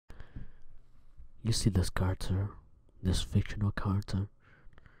You see this character, this fictional character.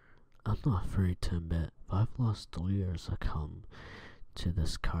 I'm not afraid to admit, if I've lost all years I come to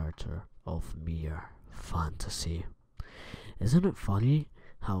this character of mere fantasy. Isn't it funny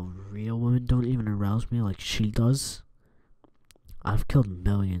how real women don't even arouse me like she does? I've killed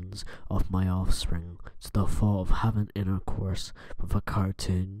millions of my offspring to the thought of having intercourse with a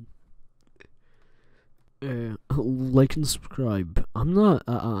cartoon. Like and subscribe. I'm not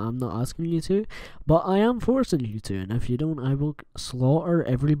asking you to, but I am forcing you to. And if you don't, I will slaughter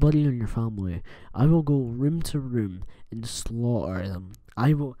everybody in your family. I will go room to room and slaughter them.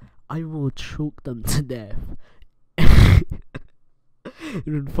 I will choke them to death.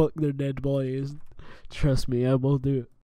 And fuck their dead bodies. Trust me, I will do it.